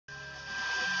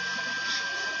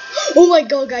Oh my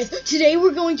god, guys, today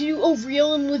we're going to do a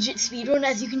real and legit speedrun,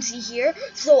 as you can see here.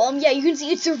 So, yeah, you can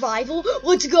see it's survival.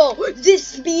 Let's go.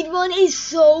 This speedrun is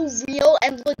so real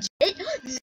and legit.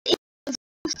 This is the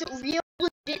most real,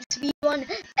 legit speedrun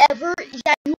ever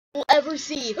that you will ever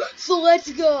see. So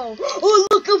let's go. Oh,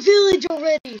 look, a village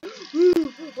already.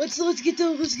 Let's get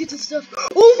the stuff.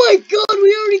 Oh my god,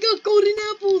 we already got golden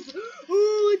apples.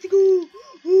 Oh, let's go.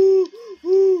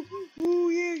 Oh,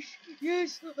 yes.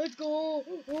 Yes, let's go.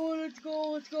 Oh, let's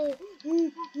go.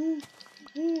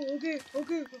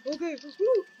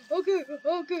 Okay.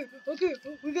 Okay.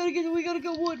 We gotta get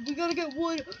wood. We gotta get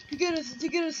wood to get a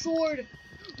sword.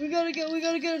 We gotta get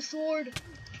a sword.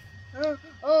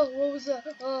 What was that?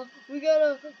 We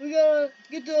gotta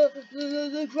get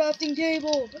the crafting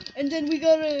table, and then we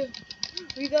gotta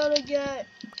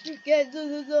get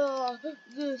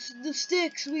the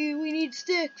sticks. We need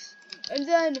sticks, and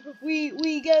then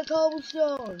we get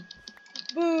cobblestone.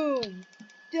 Boom,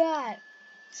 that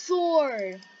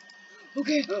sword.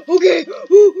 Okay.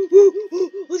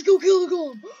 Let's go kill the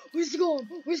golem. Where's the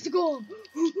golem?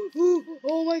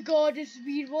 Oh my god, this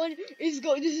speed one is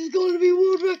this is going to be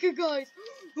world record, guys.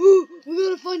 We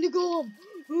gotta find the golem.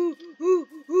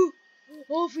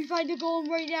 Oh, if we find the golem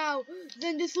right now,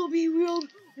 then this will be real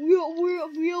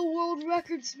world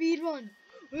record speed run.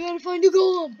 We gotta find the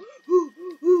golem.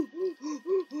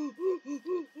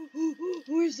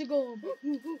 Where's the golem?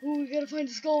 We gotta find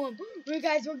this golem. Alright,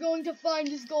 guys, we're going to find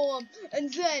this golem,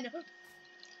 and then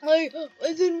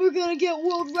we're gonna get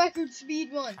world record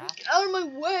speed run. Get out of my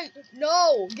way!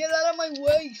 No, get out of my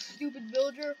way, stupid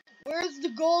villager. Where's the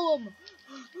golem?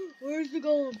 Where's the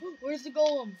golem?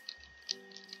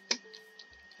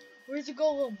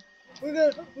 We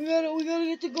gotta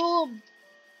get the golem.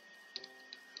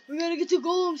 We gotta get the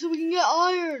golem so we can get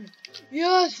iron.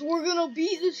 Yes, we're gonna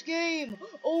beat this game.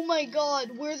 Oh my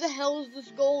god, where the hell is this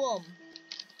golem?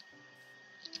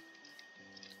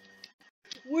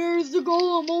 Where's the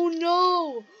golem?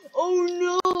 Oh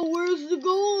no, where's the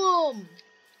golem?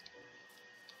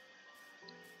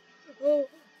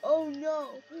 Oh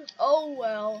no. Oh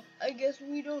well, I guess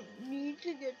we don't need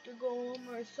to get the golem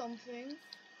or something.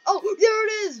 Oh, there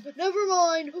it is! Never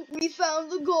mind, we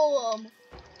found the golem.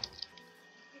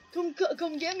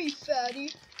 Come get me,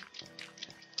 fatty.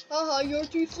 Haha, you're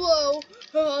too slow.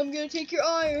 Haha, I'm gonna take your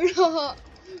iron. Haha,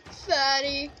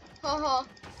 fatty. Haha.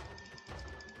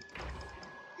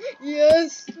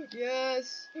 Yes.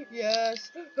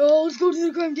 Oh, let's go to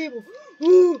the crime table.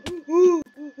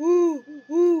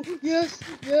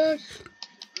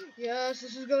 Yes,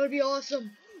 this is gonna be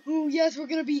awesome. Ooh, yes, we're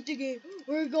gonna beat the game.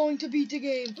 We're going to beat the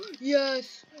game.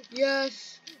 Yes. We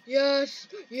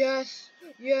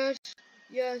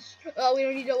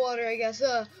don't need the water, I guess.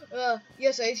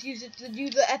 Yes, I just used it to do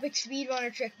the epic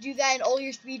speedrunner trick. Do that in all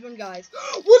your speedrun, guys.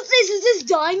 What's this? Is this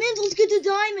diamonds? Let's get the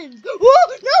diamonds.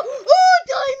 Oh, no! Oh,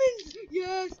 diamonds!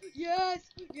 Yes.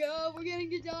 Yeah, we're getting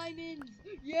the diamonds.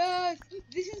 Yes,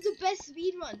 this is the best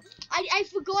speedrun. I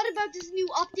forgot about this new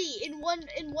update in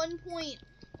one point.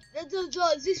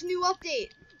 This new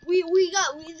update.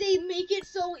 They make it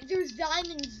so there's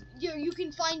diamonds. You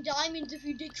can find diamonds if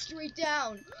you dig straight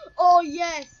down. Oh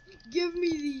yes, give me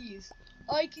these.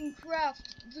 I can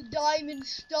craft the diamond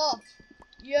stuff.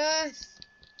 Yes.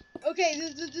 Okay,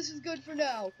 this is good for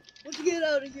now. Let's get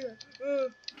out of here.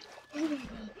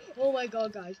 Oh my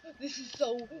god, guys.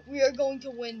 We are going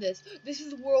to win this. This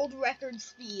is world record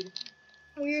speed.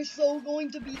 We are so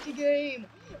going to beat the game.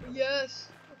 Yes.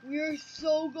 We are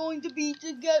so going to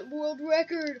get world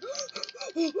record.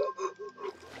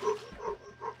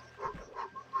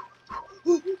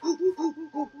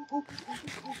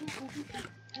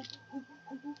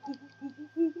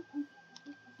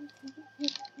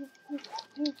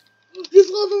 This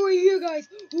lava right here, guys.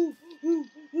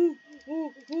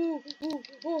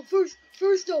 First,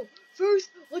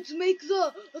 let's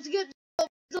get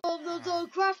the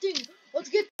crafting. Let's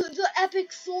get the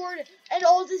epic sword and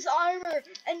all this armor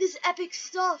and this epic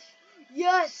stuff.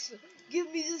 Yes, give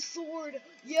me this sword.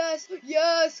 Yes.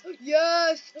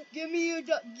 Give me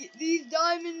these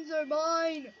diamonds are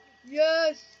mine.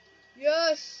 Yes.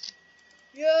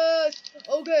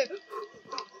 Okay.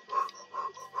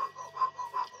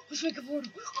 Let's make a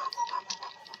portal.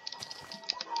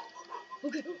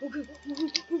 Okay.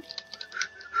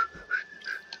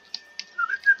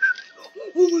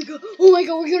 Oh my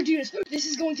god, we're gonna do this. This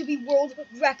is going to be world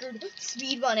record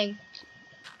speed running.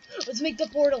 Let's make the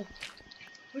portal.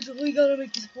 We gotta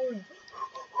make this portal.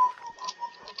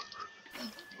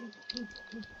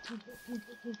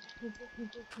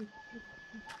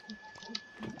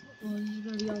 Oh, this is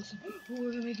gonna be awesome. Oh,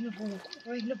 we're making a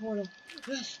portal.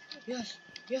 Yes.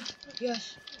 Yes,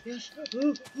 yes, yes.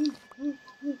 Ooh, ooh, ooh,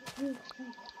 ooh, ooh,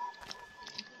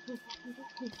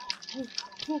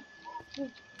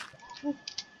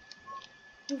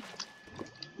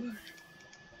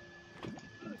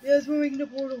 yes, we're making the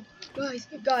portal.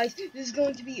 Guys, this is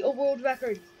going to be a world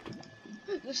record.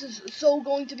 This is so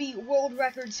going to be world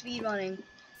record speedrunning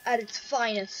at its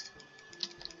finest.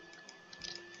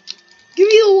 Give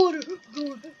me the water!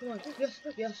 Come on. Yes,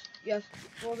 yes, yes.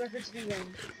 World record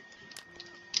speedrunning.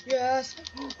 Yes.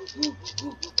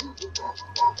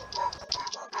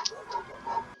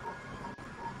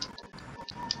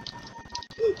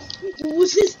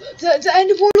 What's this? The end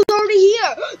of portal's already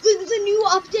here! The new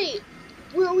update!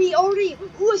 Where we already...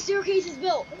 Ooh, a staircase is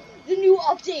built! The new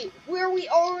update! Where we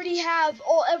already have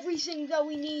everything that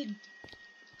we need.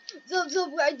 Have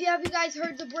you guys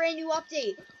heard the brand new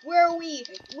update?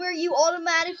 Where you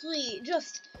automatically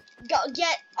just get,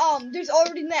 there's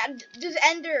already there's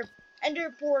ender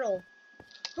portal.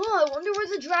 Oh, I wonder where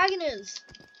the dragon is.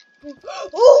 Oh, we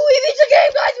beat the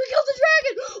game, guys! We killed the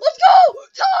dragon! Let's go!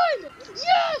 Time!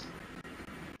 Yes!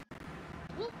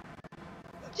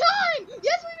 Time!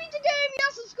 Yes, we beat the game!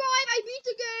 Yes, subscribe! I beat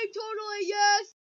the game! Totally, yes!